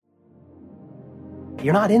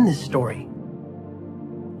You're not in this story.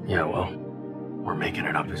 Yeah, well, we're making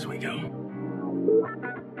it up as we go.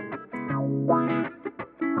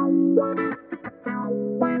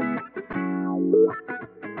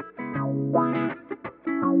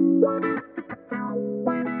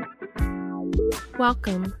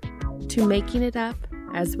 Welcome to Making It Up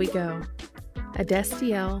As We Go, a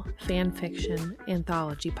Destiel fan fiction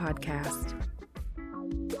anthology podcast.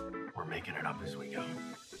 We're making it up as we go.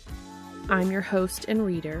 I'm your host and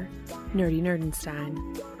reader, Nerdy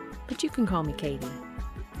Nerdenstein, but you can call me Katie.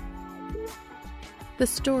 The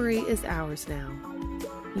story is ours now.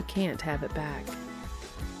 You can't have it back.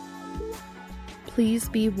 Please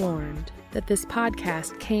be warned that this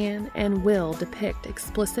podcast can and will depict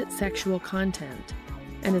explicit sexual content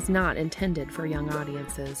and is not intended for young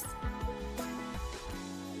audiences.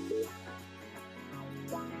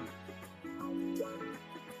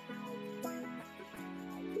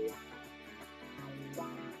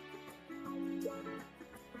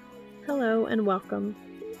 Hello and welcome.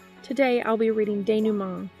 Today I'll be reading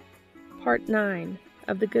Denouement, Part 9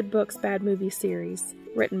 of the Good Books, Bad Movies series,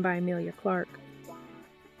 written by Emilia Clarke.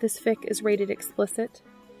 This fic is rated explicit.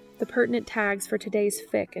 The pertinent tags for today's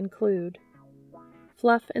fic include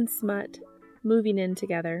fluff and smut, moving in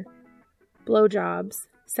together, blowjobs,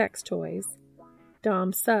 sex toys,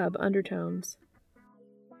 dom-sub undertones.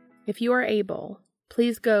 If you are able,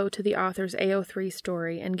 please go to the author's AO3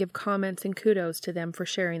 story and give comments and kudos to them for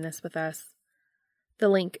sharing this with us. The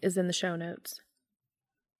link is in the show notes.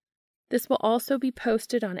 This will also be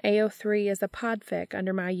posted on AO3 as a podfic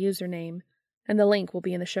under my username, and the link will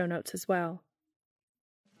be in the show notes as well.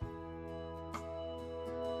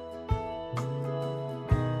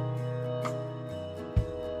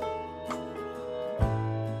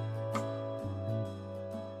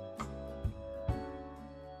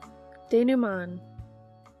 Denouement,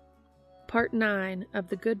 Part 9 of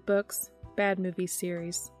the Good Books, Bad Movies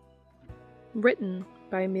series. Written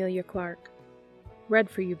by Emilia Clarke. Read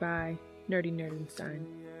for you by Nerdy Nerdenstein.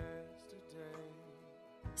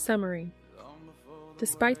 Summary.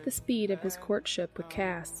 Despite the speed of his courtship with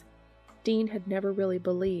Cass, Dean had never really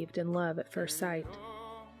believed in love at first sight.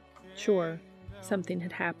 Sure, something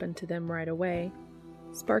had happened to them right away,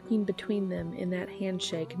 sparking between them in that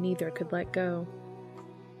handshake neither could let go.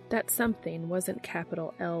 That something wasn't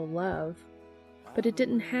capital L love, but it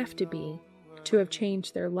didn't have to be to have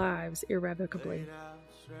changed their lives irrevocably.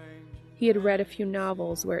 He had read a few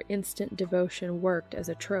novels where instant devotion worked as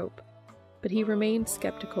a trope, but he remained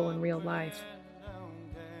skeptical in real life.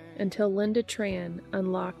 Until Linda Tran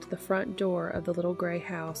unlocked the front door of the little gray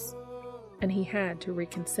house, and he had to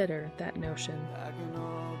reconsider that notion.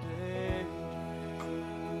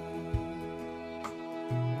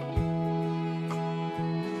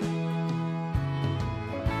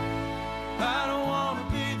 I don't want to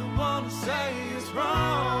be the one to say it's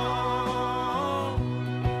wrong.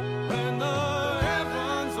 When the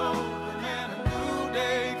heavens open and a new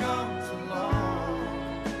day comes along,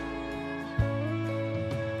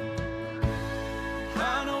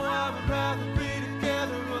 I know I would rather be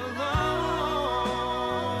together alone,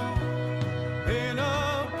 in a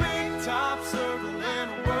big top circle in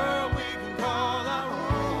a world we can call our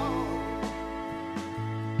own.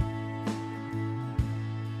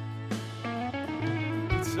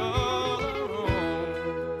 It's all our own.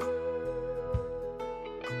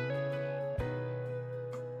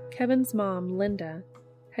 Kevin's mom, Linda,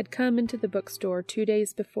 had come into the bookstore 2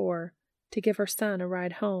 days before to give her son a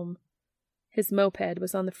ride home. His moped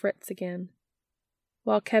was on the fritz again.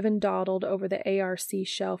 While Kevin dawdled over the ARC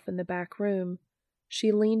shelf in the back room,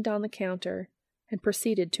 she leaned on the counter and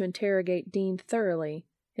proceeded to interrogate Dean thoroughly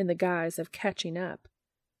in the guise of catching up.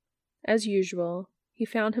 As usual, he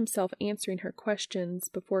found himself answering her questions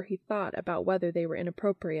before he thought about whether they were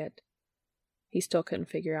inappropriate. He still couldn't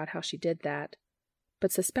figure out how she did that,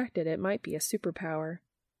 but suspected it might be a superpower.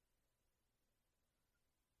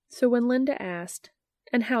 So when Linda asked,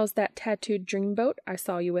 "And how's that tattooed dreamboat I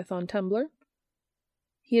saw you with on Tumblr?"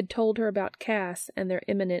 He had told her about Cass and their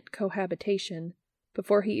imminent cohabitation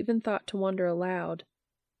before he even thought to wonder aloud,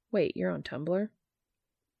 "Wait, you're on Tumblr?"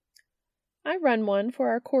 "I run one for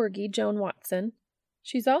our corgi, Joan Watson.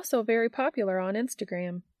 She's also very popular on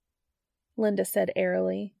Instagram," Linda said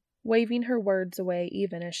airily, waving her words away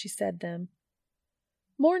even as she said them.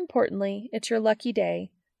 "More importantly, it's your lucky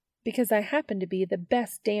day, because I happen to be the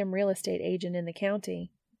best damn real estate agent in the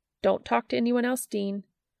county. Don't talk to anyone else, Dean.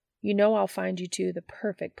 You know I'll find you two the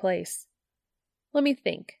perfect place. Let me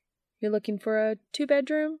think. You're looking for a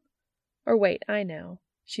 2-bedroom? Or wait, I know,"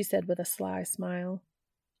 she said with a sly smile.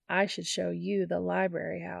 "I should show you the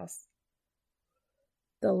library house."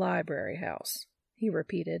 "The library house," he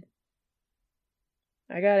repeated.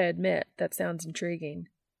 I gotta admit, that sounds intriguing.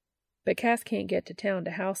 But Cass can't get to town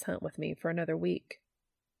to house hunt with me for another week.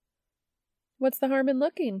 What's the harm in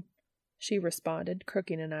looking? She responded,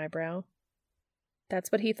 crooking an eyebrow.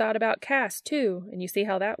 That's what he thought about Cass, too, and you see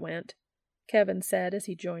how that went, Kevin said as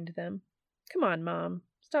he joined them. Come on, Mom.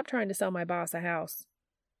 Stop trying to sell my boss a house.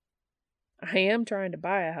 I am trying to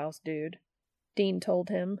buy a house, dude, Dean told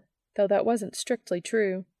him, though that wasn't strictly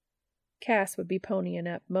true. Cass would be ponying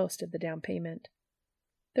up most of the down payment.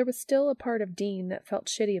 There was still a part of Dean that felt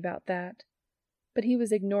shitty about that, but he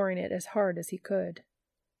was ignoring it as hard as he could.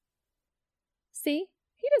 See,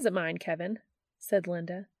 he doesn't mind, Kevin, said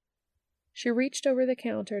Linda. She reached over the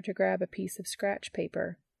counter to grab a piece of scratch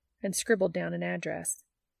paper and scribbled down an address.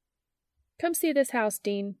 Come see this house,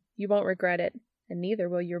 Dean. You won't regret it, and neither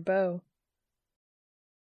will your beau.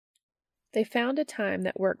 They found a time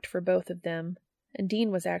that worked for both of them, and Dean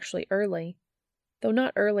was actually early, though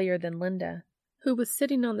not earlier than Linda, who was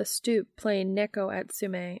sitting on the stoop playing Neko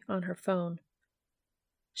Atsume on her phone.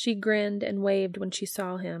 She grinned and waved when she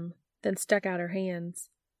saw him, then stuck out her hands.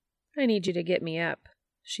 I need you to get me up,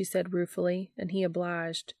 she said ruefully, and he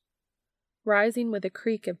obliged. Rising with a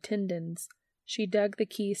creak of tendons, she dug the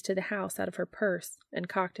keys to the house out of her purse and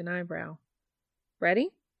cocked an eyebrow.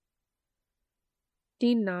 Ready?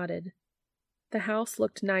 Dean nodded. The house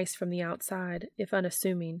looked nice from the outside, if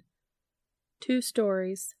unassuming. 2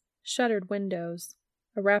 stories, shuttered windows,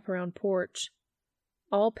 a wraparound porch,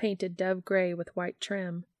 all painted dove gray with white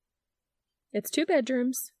trim. It's 2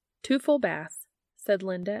 bedrooms, 2 full baths, said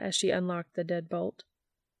Linda as she unlocked the deadbolt.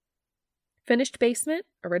 Finished basement,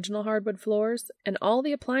 original hardwood floors, and all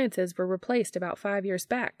the appliances were replaced about 5 years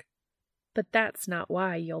back. But that's not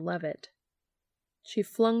why you'll love it. She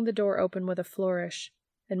flung the door open with a flourish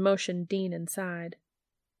and motioned Dean inside.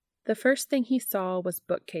 The first thing he saw was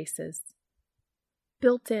bookcases.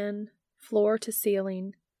 Built in, floor to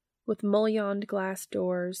ceiling, with mullioned glass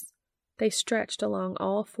doors, they stretched along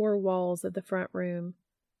all 4 walls of the front room,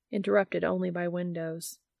 interrupted only by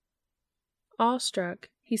windows. Awestruck,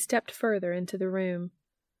 he stepped further into the room,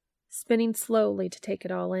 spinning slowly to take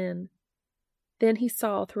it all in. Then he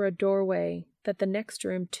saw through a doorway that the next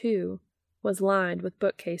room, too, was lined with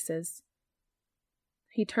bookcases.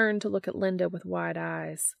 He turned to look at Linda with wide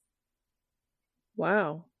eyes.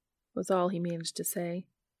 Wow, was all he managed to say.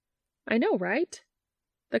 I know, right?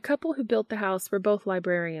 The couple who built the house were both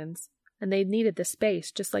librarians, and they needed the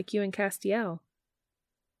space just like you and Castiel.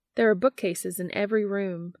 There are bookcases in every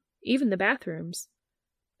room, even the bathrooms,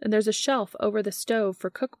 and there's a shelf over the stove for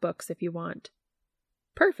cookbooks if you want.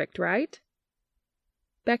 Perfect, right?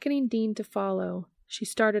 Beckoning Dean to follow, she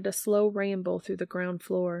started a slow ramble through the ground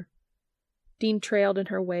floor. Dean trailed in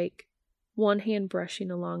her wake, one hand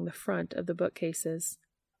brushing along the front of the bookcases.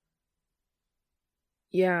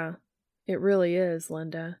 Yeah, it really is,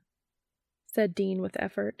 Linda, said Dean with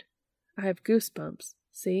effort. I have goosebumps,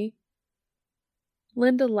 see?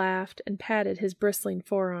 Linda laughed and patted his bristling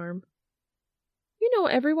forearm. You know,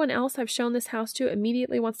 everyone else I've shown this house to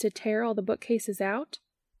immediately wants to tear all the bookcases out.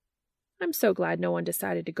 I'm so glad no one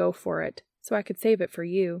decided to go for it, so I could save it for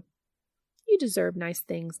you. You deserve nice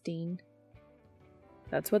things, Dean.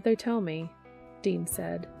 That's what they tell me, Dean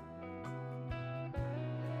said.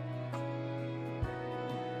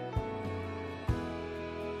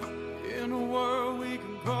 In a world we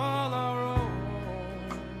can call our own,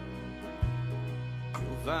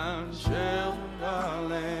 you'll find shelter,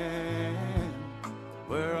 darling,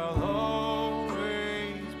 where I'll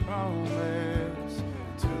always promise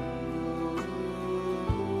to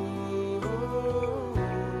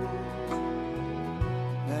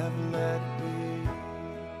never let it be.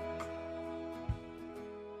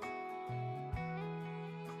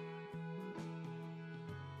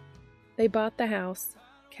 They bought the house.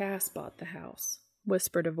 Cass bought the house,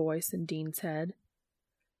 whispered a voice in Dean's head.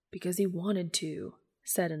 Because he wanted to,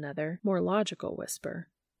 said another, more logical whisper.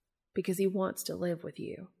 Because he wants to live with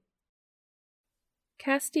you.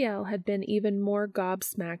 Castiel had been even more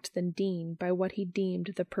gobsmacked than Dean by what he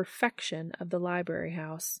deemed the perfection of the library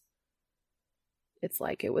house. It's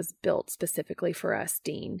like it was built specifically for us,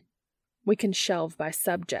 Dean. We can shelve by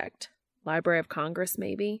subject. Library of Congress,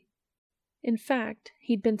 maybe? In fact,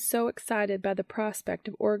 he'd been so excited by the prospect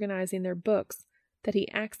of organizing their books that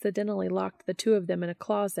he accidentally locked the 2 of them in a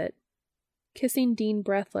closet, kissing Dean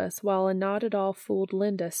breathless while a not-at-all-fooled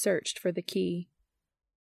Linda searched for the key.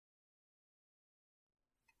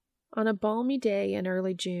 On a balmy day in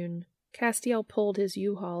early June, Castiel pulled his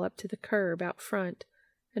U-Haul up to the curb out front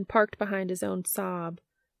and parked behind his own Saab,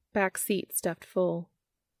 back seat stuffed full.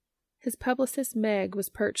 His publicist Meg was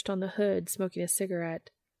perched on the hood smoking a cigarette.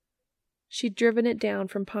 She'd driven it down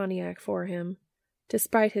from Pontiac for him,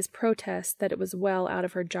 despite his protests that it was well out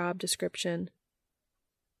of her job description.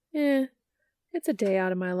 It's a day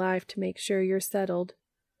out of my life to make sure you're settled,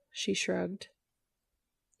 she shrugged.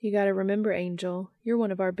 You gotta remember, Angel, you're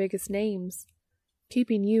one of our biggest names.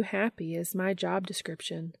 Keeping you happy is my job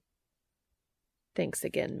description. Thanks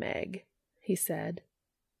again, Meg, he said.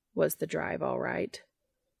 Was the drive all right?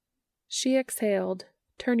 She exhaled,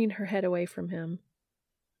 turning her head away from him.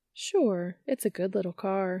 Sure, it's a good little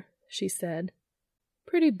car, she said.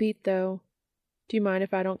 Pretty beat, though. Do you mind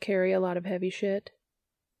if I don't carry a lot of heavy shit?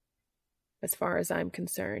 As far as I'm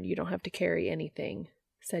concerned, you don't have to carry anything,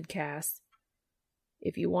 said Cass.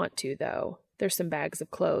 If you want to, though, there's some bags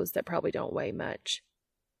of clothes that probably don't weigh much.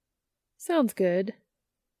 Sounds good.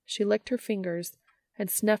 She licked her fingers and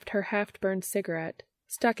snuffed her half-burned cigarette,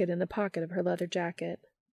 stuck it in the pocket of her leather jacket.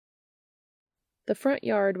 The front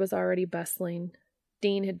yard was already bustling.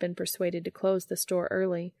 Dean had been persuaded to close the store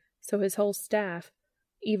early, so his whole staff,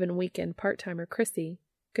 even weekend part-timer Chrissy,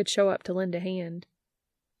 could show up to lend a hand.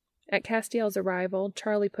 At Castiel's arrival,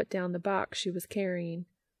 Charlie put down the box she was carrying,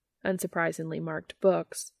 unsurprisingly marked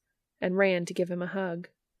books, and ran to give him a hug.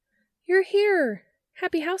 You're here!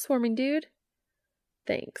 Happy housewarming, dude!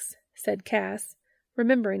 Thanks, said Cass,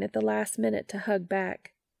 remembering at the last minute to hug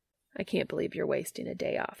back. I can't believe you're wasting a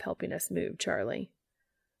day off helping us move, Charlie.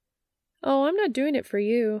 Oh, I'm not doing it for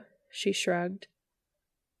you, she shrugged.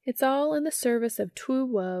 It's all in the service of true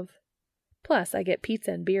love. Plus, I get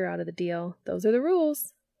pizza and beer out of the deal. Those are the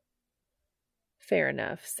rules. Fair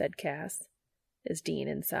enough, said Cass. Is Dean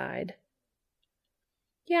inside?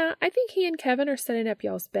 Yeah, I think he and Kevin are setting up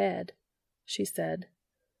y'all's bed, she said.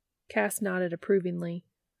 Cass nodded approvingly.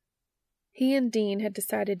 He and Dean had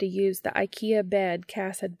decided to use the IKEA bed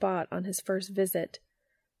Cass had bought on his first visit,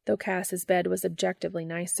 though Cass's bed was objectively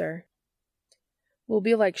nicer. We'll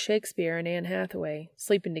be like Shakespeare and Anne Hathaway,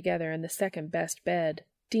 sleeping together in the second-best bed,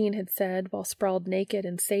 Dean had said while sprawled naked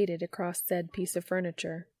and sated across said piece of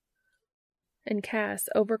furniture. And Cass,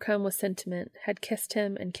 overcome with sentiment, had kissed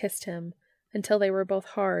him until they were both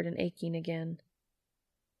hard and aching again.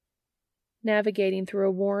 Navigating through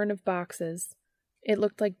a warren of boxes, it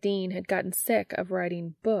looked like Dean had gotten sick of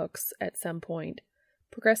writing books at some point,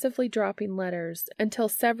 progressively dropping letters until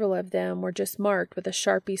several of them were just marked with a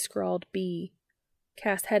Sharpie-scrawled B.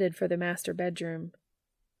 Cass headed for the master bedroom.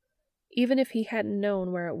 Even if he hadn't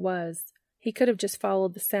known where it was, he could have just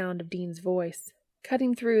followed the sound of Dean's voice,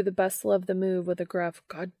 cutting through the bustle of the move with a gruff,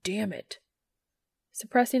 God damn it!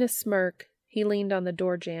 Suppressing a smirk, he leaned on the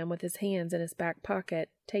door jamb with his hands in his back pocket,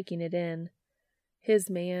 taking it in. His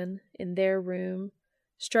man, in their room,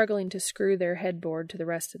 struggling to screw their headboard to the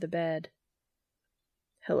rest of the bed.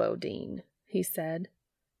 Hello, Dean, he said,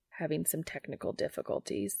 having some technical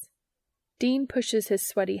difficulties. Dean pushes his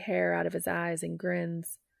sweaty hair out of his eyes and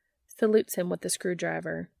grins, salutes him with the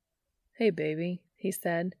screwdriver. Hey, baby, he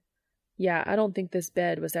said. Yeah, I don't think this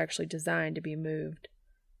bed was actually designed to be moved.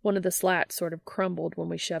 One of the slats sort of crumbled when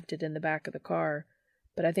we shoved it in the back of the car,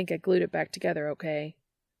 but I think I glued it back together okay.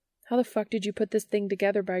 How the fuck did you put this thing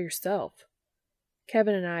together by yourself?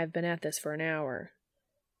 Kevin and I have been at this for an hour.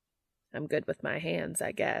 I'm good with my hands,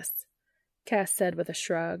 I guess, Cass said with a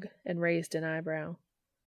shrug and raised an eyebrow.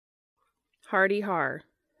 Hardy har,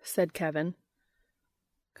 said Kevin.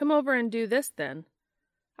 Come over and do this, then.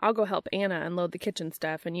 I'll go help Anna unload the kitchen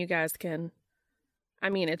stuff, and you guys can... I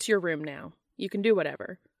mean, it's your room now. You can do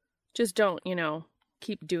whatever. Just don't,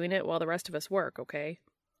 keep doing it while the rest of us work, okay?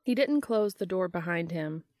 He didn't close the door behind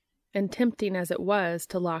him, and tempting as it was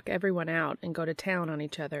to lock everyone out and go to town on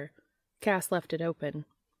each other, Cass left it open,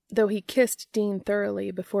 though he kissed Dean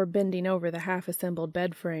thoroughly before bending over the half-assembled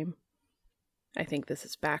bed frame. I think this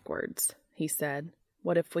is backwards, he said.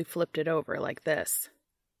 What if we flipped it over like this?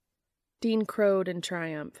 Dean crowed in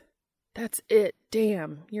triumph. That's it,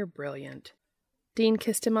 damn, you're brilliant. Dean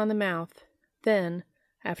kissed him on the mouth, then,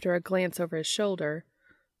 after a glance over his shoulder,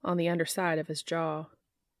 on the underside of his jaw.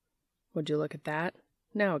 Would you look at that?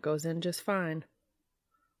 Now it goes in just fine.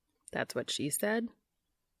 That's what she said?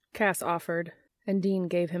 Cass offered, and Dean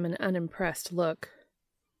gave him an unimpressed look.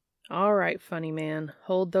 All right, funny man,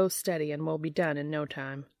 hold those steady and we'll be done in no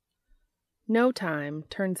time. No time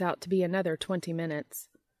turns out to be another 20 minutes,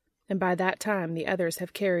 and by that time the others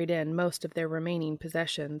have carried in most of their remaining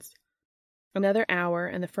possessions. Another hour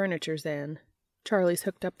and the furniture's in. Charlie's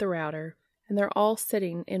hooked up the router, and they're all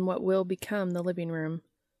sitting in what will become the living room,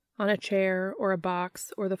 on a chair or a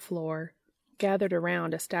box or the floor, gathered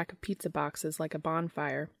around a stack of pizza boxes like a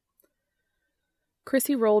bonfire.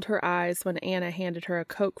 Chrissy rolled her eyes when Anna handed her a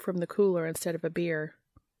Coke from the cooler instead of a beer.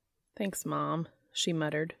 Thanks, Mom, she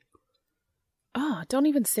muttered. Oh, don't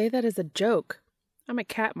even say that as a joke. I'm a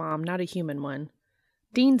cat mom, not a human one.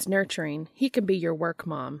 Dean's nurturing. He can be your work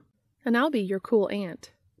mom. And I'll be your cool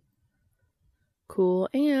aunt. Cool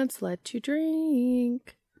aunts let you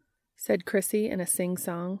drink, said Chrissy in a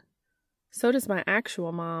sing-song. So does my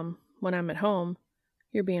actual mom when I'm at home.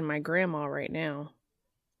 You're being my grandma right now.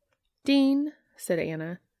 Dean, said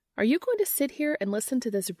Anna, are you going to sit here and listen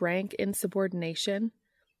to this rank insubordination?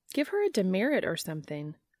 Give her a demerit or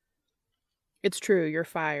something. It's true, you're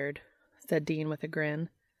fired, said Dean with a grin.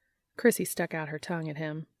 Chrissy stuck out her tongue at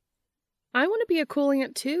him. I want to be a cool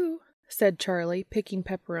aunt too, said Charlie, picking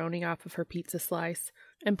pepperoni off of her pizza slice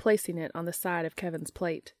and placing it on the side of Kevin's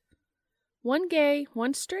plate. One gay,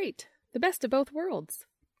 one straight, the best of both worlds.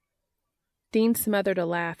 Dean smothered a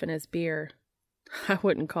laugh in his beer. I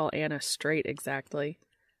wouldn't call Anna straight exactly.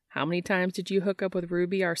 How many times did you hook up with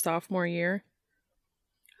Ruby our sophomore year?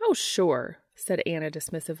 Oh, sure, said Anna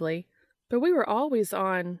dismissively, but we were always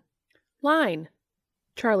on line.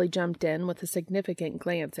 Charlie jumped in with a significant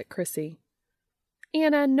glance at Chrissy.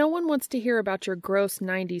 Anna, no one wants to hear about your gross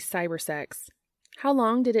 90s cybersex. How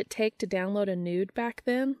long did it take to download a nude back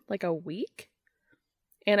then? Like a week?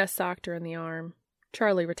 Anna socked her in the arm.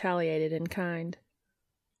 Charlie retaliated in kind.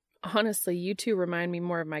 Honestly, you two remind me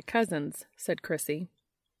more of my cousins, said Chrissy.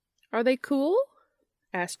 Are they cool?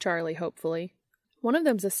 Asked Charlie hopefully. One of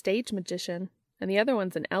them's a stage magician, and the other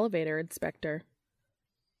one's an elevator inspector.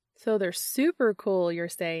 So they're super cool, you're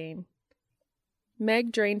saying?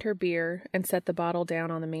 Meg drained her beer and set the bottle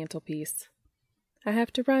down on the mantelpiece. I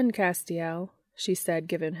have to run, Castiel, she said,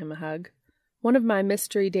 giving him a hug. One of my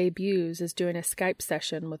mystery debuts is doing a Skype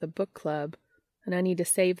session with a book club, and I need to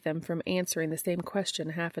save them from answering the same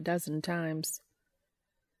question half a dozen times.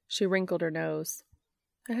 She wrinkled her nose.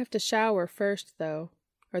 I have to shower first, though,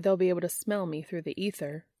 or they'll be able to smell me through the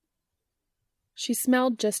ether. She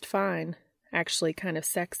smelled just fine, actually kind of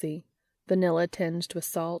sexy, vanilla tinged with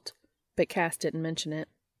salt, but Cass didn't mention it.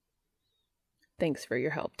 Thanks for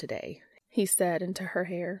your help today, he said into her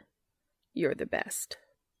hair. You're the best.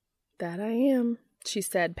 That I am, she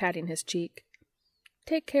said, patting his cheek.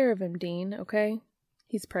 Take care of him, Dean, okay?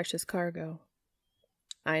 He's precious cargo.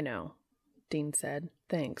 I know, Dean said.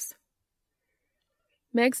 Thanks.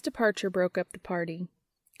 Meg's departure broke up the party.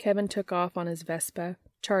 Kevin took off on his Vespa,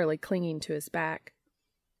 Charlie clinging to his back.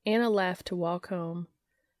 Anna left to walk home,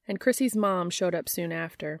 and Chrissy's mom showed up soon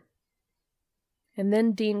after. And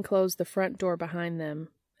then Dean closed the front door behind them,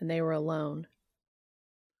 and they were alone.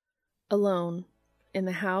 Alone, in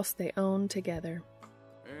the house they owned together.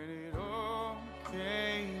 And it all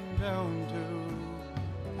came down to you.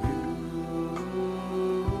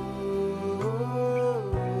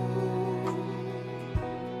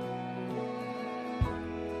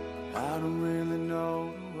 I don't really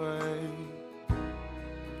know the way.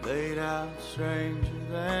 Laid out stranger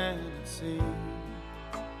than it seemed.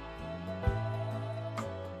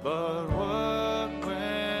 But what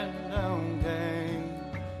went down came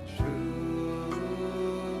true.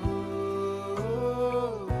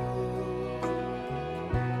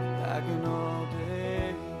 Like an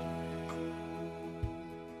all-day dream.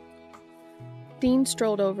 Dean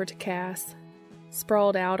strolled over to Cass,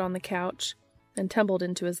 sprawled out on the couch, and tumbled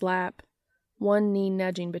into his lap, one knee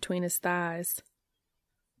nudging between his thighs.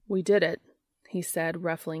 We did it, he said,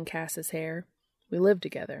 ruffling Cass's hair. We live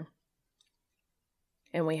together.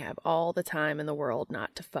 And we have all the time in the world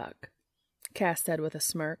not to fuck, Cass said with a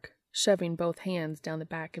smirk, shoving both hands down the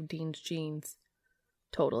back of Dean's jeans.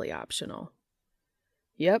 Totally optional.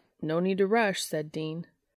 Yep, no need to rush, said Dean,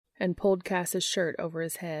 and pulled Cass's shirt over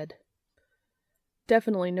his head.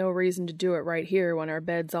 Definitely no reason to do it right here when our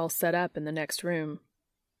bed's all set up in the next room.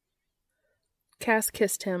 Cass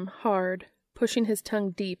kissed him hard, pushing his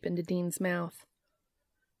tongue deep into Dean's mouth.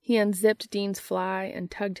 He unzipped Dean's fly and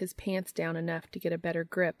tugged his pants down enough to get a better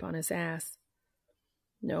grip on his ass.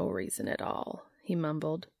 No reason at all, he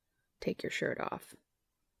mumbled. Take your shirt off.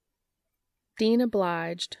 Dean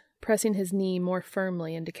obliged, pressing his knee more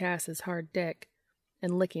firmly into Cass's hard dick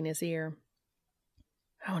and licking his ear.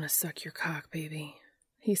 I want to suck your cock, baby,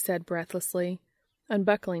 he said breathlessly,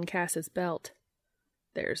 unbuckling Cass's belt.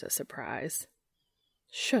 There's a surprise.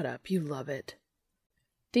 Shut up, you love it.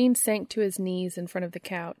 Dean sank to his knees in front of the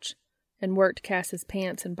couch and worked Cass's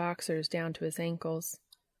pants and boxers down to his ankles.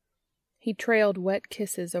 He trailed wet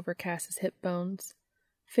kisses over Cass's hip bones,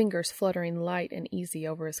 fingers fluttering light and easy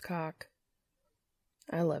over his cock.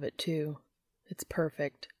 I love it too. It's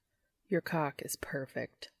perfect. Your cock is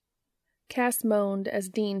perfect. Cass moaned as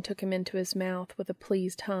Dean took him into his mouth with a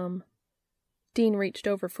pleased hum. Dean reached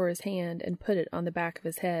over for his hand and put it on the back of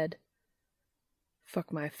his head.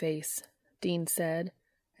 Fuck my face, Dean said,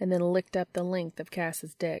 and then licked up the length of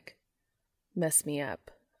Cass's dick. "Mess me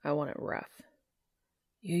up. I want it rough."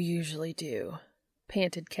 "You usually do,"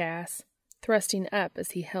 panted Cass, thrusting up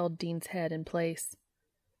as he held Dean's head in place.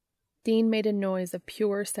 Dean made a noise of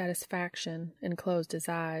pure satisfaction and closed his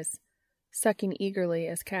eyes, sucking eagerly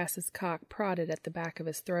as Cass's cock prodded at the back of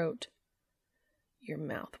his throat. "Your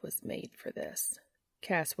mouth was made for this,"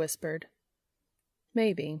 Cass whispered.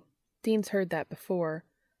 Maybe. Dean's heard that before,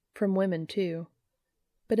 from women too.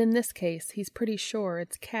 But in this case, he's pretty sure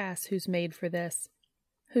it's Cass who's made for this,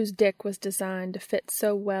 whose dick was designed to fit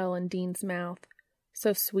so well in Dean's mouth,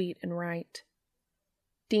 so sweet and right.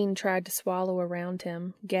 Dean tried to swallow around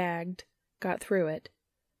him, gagged, got through it.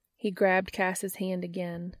 He grabbed Cass's hand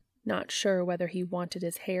again, not sure whether he wanted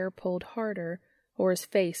his hair pulled harder or his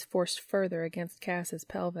face forced further against Cass's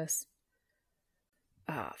pelvis.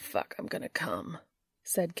 "Ah, fuck, I'm gonna come,"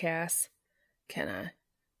 said Cass. Can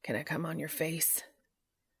I come on your face?"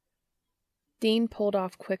 Dean pulled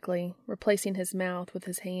off quickly, replacing his mouth with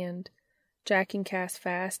his hand, jacking Cass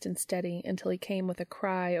fast and steady until he came with a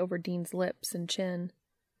cry over Dean's lips and chin.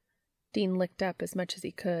 Dean licked up as much as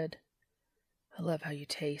he could. "I love how you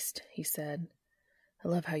taste," he said. "I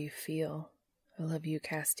love how you feel. I love you,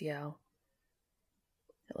 Castiel."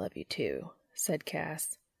 "I love you too," said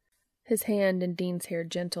Cass, his hand in Dean's hair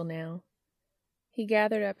gentle now. He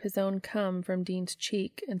gathered up his own cum from Dean's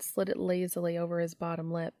cheek and slid it lazily over his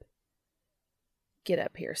bottom lip. "Get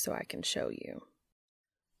up here so I can show you."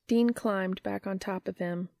 Dean climbed back on top of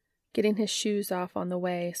him, getting his shoes off on the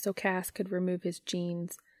way so Cass could remove his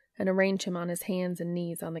jeans and arrange him on his hands and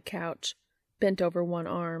knees on the couch, bent over one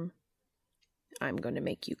arm. "I'm going to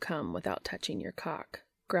make you come without touching your cock,"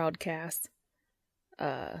 growled Cass.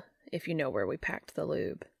 If you know where we packed the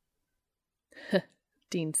lube."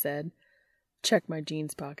 Dean said. "Check my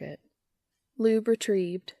jeans pocket." Lube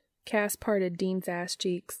retrieved, Cass parted Dean's ass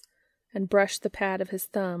cheeks and brushed the pad of his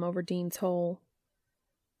thumb over Dean's hole.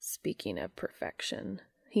 "Speaking of perfection,"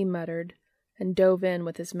 he muttered, and dove in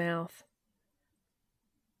with his mouth.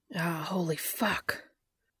 "Ah, holy fuck!"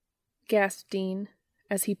 gasped Dean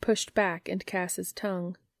as he pushed back into Cass's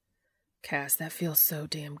tongue. "Cass, that feels so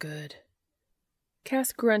damn good."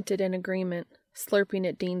 Cass grunted in agreement, slurping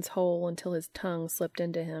at Dean's hole until his tongue slipped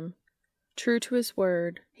into him. True to his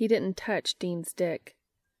word, he didn't touch Dean's dick,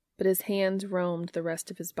 but his hands roamed the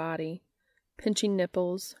rest of his body, pinching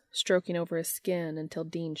nipples, stroking over his skin until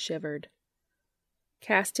Dean shivered.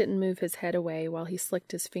 Cass didn't move his head away while he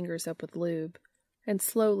slicked his fingers up with lube, and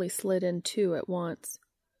slowly slid in two at once,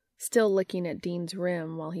 still licking at Dean's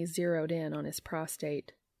rim while he zeroed in on his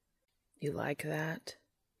prostate. "You like that?"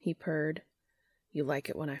 he purred. "You like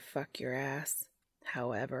it when I fuck your ass,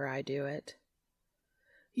 however I do it?"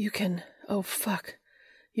 You can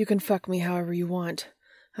fuck me however you want.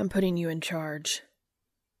 I'm putting you in charge."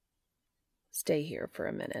 "Stay here for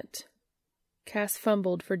a minute." Cass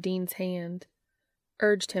fumbled for Dean's hand,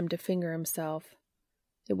 urged him to finger himself.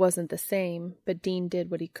 It wasn't the same, but Dean did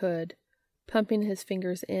what he could, pumping his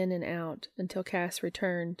fingers in and out until Cass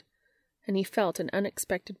returned, and he felt an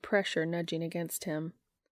unexpected pressure nudging against him.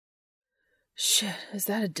 "Shit, is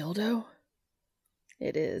that a dildo?"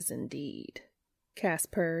 "It is indeed," Cass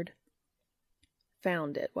purred.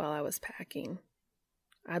 "Found it while I was packing.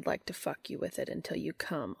 I'd like to fuck you with it until you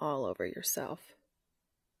come all over yourself."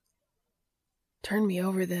 "Turn me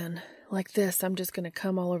over then. Like this, I'm just gonna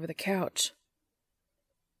come all over the couch."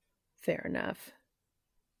 "Fair enough."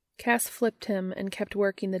 Cass flipped him and kept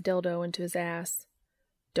working the dildo into his ass.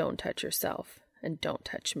 "Don't touch yourself, and don't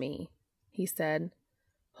touch me," he said.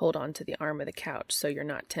 "Hold on to the arm of the couch so you're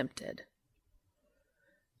not tempted."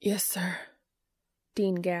 "Yes, sir,"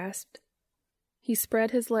 Dean gasped. He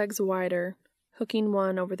spread his legs wider, hooking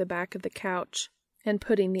one over the back of the couch and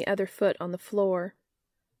putting the other foot on the floor.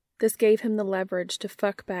 This gave him the leverage to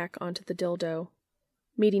fuck back onto the dildo,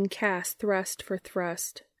 meeting Cass thrust for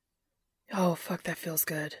thrust. "Oh, fuck, that feels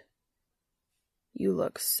good." "You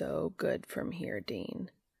look so good from here, Dean,"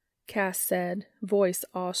 Cass said, voice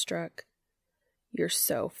awestruck. "You're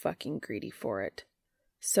so fucking greedy for it.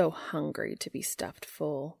 So hungry to be stuffed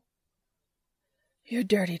full." "Your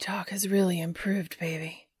dirty talk has really improved,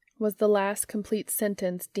 baby," was the last complete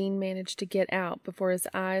sentence Dean managed to get out before his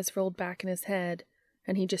eyes rolled back in his head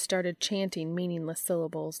and he just started chanting meaningless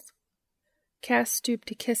syllables. Cass stooped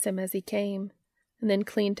to kiss him as he came, and then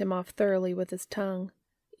cleaned him off thoroughly with his tongue,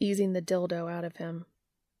 easing the dildo out of him.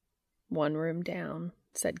 "One room down,"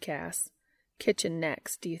 said Cass. "Kitchen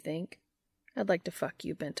next, do you think? I'd like to fuck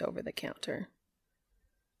you bent over the counter."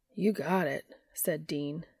 "You got it," said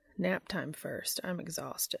Dean. "Nap time first. I'm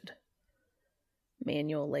exhausted."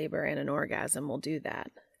 "Manual labor and an orgasm will do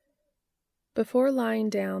that." Before lying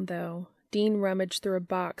down, though, Dean rummaged through a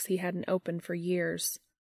box he hadn't opened for years,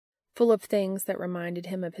 full of things that reminded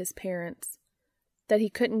him of his parents, that he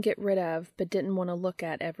couldn't get rid of but didn't want to look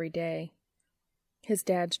at every day. His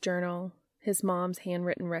dad's journal, his mom's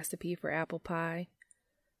handwritten recipe for apple pie,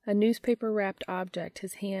 a newspaper-wrapped object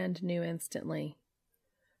his hand knew instantly.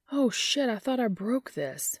 "Oh, shit, I thought I broke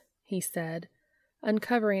this," he said,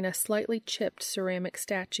 uncovering a slightly chipped ceramic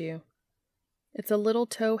statue. It's a little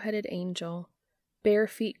tow-headed angel, bare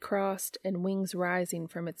feet crossed and wings rising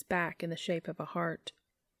from its back in the shape of a heart.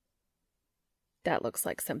 "That looks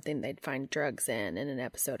like something they'd find drugs in an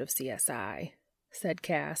episode of CSI," said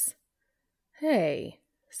Cass. "Hey,"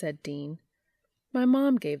 said Dean, "my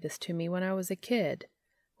mom gave this to me when I was a kid.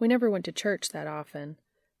 We never went to church that often,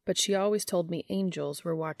 but she always told me angels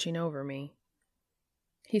were watching over me."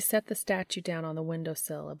 He set the statue down on the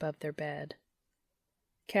windowsill above their bed.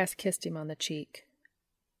 Cass kissed him on the cheek.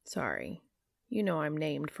 "Sorry. You know I'm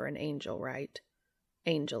named for an angel, right?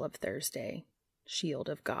 Angel of Thursday. Shield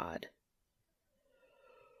of God."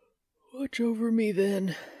 "Watch over me,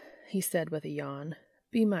 then," he said with a yawn.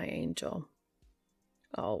 "Be my angel."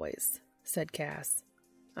 "Always," said Cass.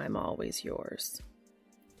 "I'm always yours."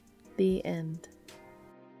 The end.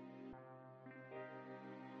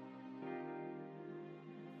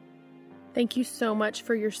 Thank you so much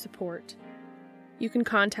for your support. You can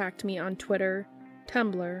contact me on Twitter,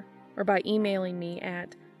 Tumblr, or by emailing me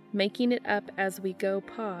at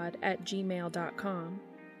makingitupaswegopod@gmail.com.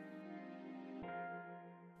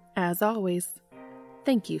 As always,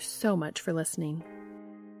 thank you so much for listening.